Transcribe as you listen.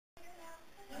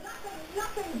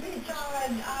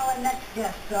and that's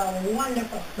just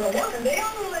wonderful. The one and the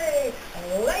only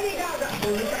Lady Gaga.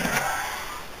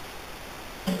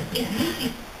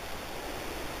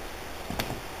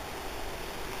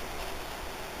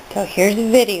 So here's a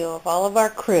video of all of our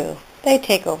crew. They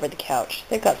take over the couch.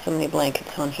 They've got so many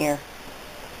blankets on here.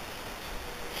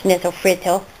 Snizzle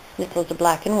Frizzle. Snizzle's the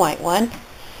black and white one.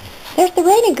 There's the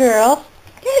rainy girl.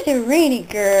 There's a rainy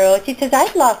girl. She says,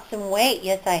 I've lost some weight.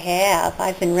 Yes, I have.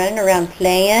 I've been running around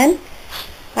playing.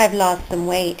 I've lost some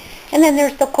weight. And then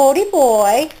there's the Cody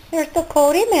boy. There's the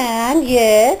Cody man.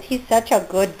 Yes, he's such a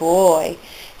good boy.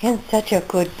 And such a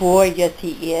good boy. Yes,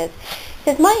 he is.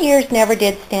 He says, my ears never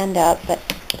did stand up, but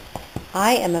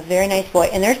I am a very nice boy.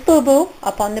 And there's Boo Boo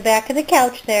up on the back of the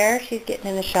couch there. She's getting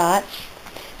in the shot.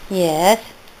 Yes.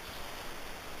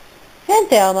 And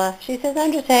Thelma. She says,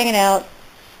 I'm just hanging out.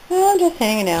 I'm just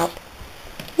hanging out.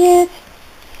 Yes.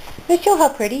 But show how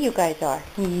pretty you guys are.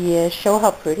 Yes, show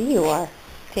how pretty you are.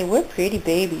 Say, we're pretty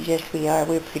babies. Yes, we are.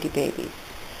 We're pretty babies.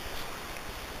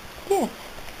 Yes.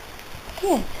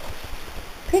 Yes.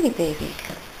 Pretty babies.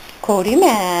 Cody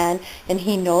man. And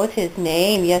he knows his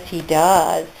name. Yes, he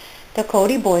does. The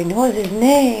Cody boy knows his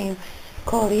name.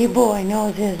 Cody boy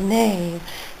knows his name.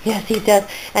 Yes, he does.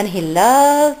 And he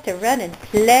loves to run and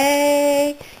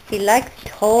play. He likes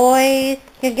toys.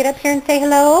 You get up here and say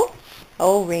hello?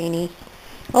 Oh, Rainy.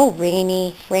 Oh,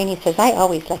 Rainy. Rainy says, I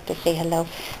always like to say hello.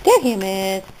 There he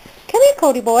is. Come here,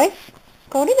 Cody boy.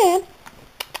 Cody man.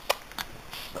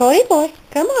 Cody boy.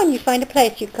 Come on, you find a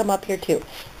place. You come up here too.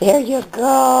 There you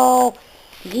go.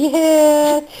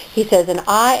 Yes. He says, and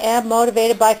I am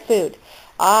motivated by food.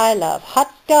 I love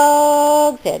hot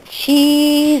dogs and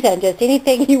cheese and just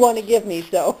anything you want to give me,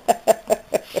 so.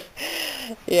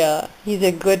 Yeah, he's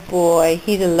a good boy.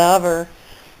 He's a lover.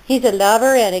 He's a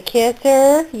lover and a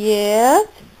kisser. Yes.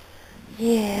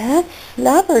 Yes.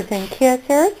 Lovers and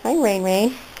kissers. Hi, Rain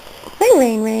Rain. Hi,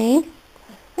 Rain Rain.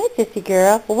 Hi, Sissy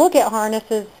girl. Well, we'll get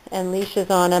harnesses and leashes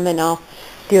on him, and I'll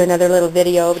do another little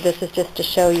video. This is just to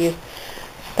show you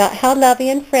about how lovey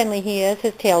and friendly he is.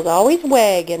 His tail's always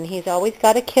wagging. He's always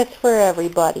got a kiss for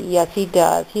everybody. Yes, he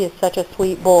does. He is such a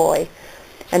sweet boy.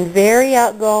 And very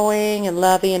outgoing and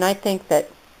lovey, and I think that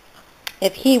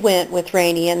if he went with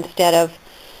Rainy instead of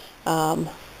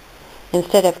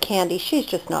Candy, she's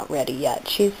just not ready yet.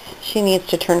 She needs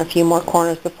to turn a few more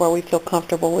corners before we feel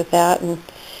comfortable with that.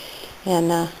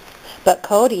 But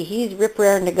Cody, he's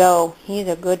rip-raring to go. He's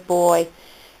a good boy.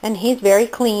 And he's very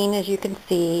clean, as you can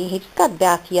see. He just got a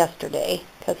bath yesterday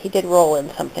because he did roll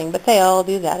in something, but they all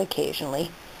do that occasionally.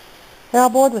 They're all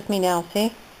bored with me now,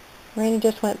 see? Rainy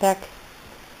just went back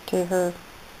to her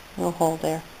little hole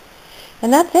there.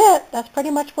 And that's it. That's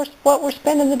pretty much what we're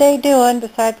spending the day doing,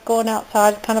 besides going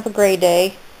outside. It's kind of a gray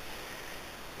day.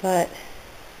 But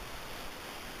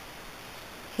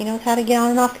he knows how to get on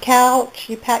and off the couch.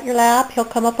 You pat your lap, he'll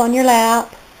come up on your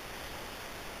lap.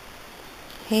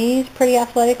 He's a pretty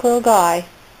athletic little guy.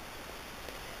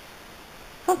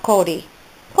 Oh, Cody.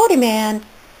 Cody man.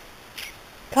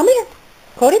 Come here.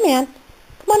 Cody man.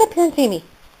 Come on up here and see me.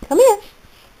 Come here.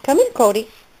 Come here, Cody.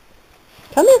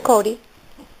 Come here, Cody.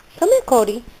 Come here,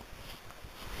 Cody.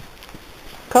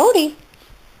 Cody.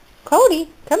 Cody,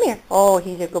 come here. Oh,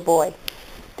 he's a good boy.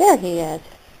 There he is.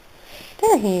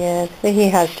 There he is. He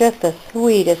has just the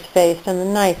sweetest face and the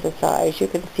nicest eyes. You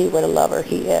can see what a lover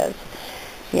he is.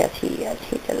 Yes, he is.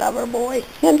 He's a lover boy.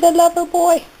 He's a lover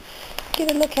boy.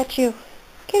 Get a look at you.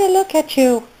 Get a look at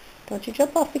you. Don't you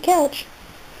jump off the couch.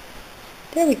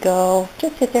 There we go.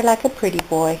 Just sit there like a pretty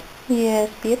boy. Yes,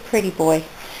 be a pretty boy.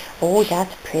 Oh,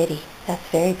 that's pretty. That's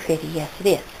very pretty. Yes, it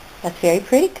is. That's very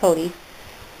pretty, Cody.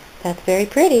 That's very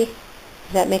pretty.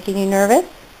 Is that making you nervous?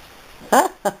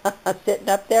 Sitting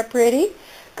up there pretty?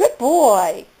 Good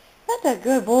boy. That's a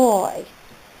good boy.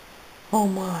 Oh,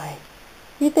 my.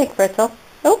 What do you think, Fritzl?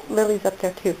 Oh, Lily's up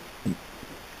there, too.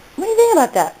 What do you think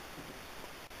about that?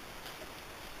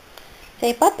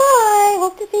 Say bye-bye.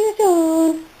 Hope to see you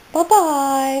soon. Bye-bye.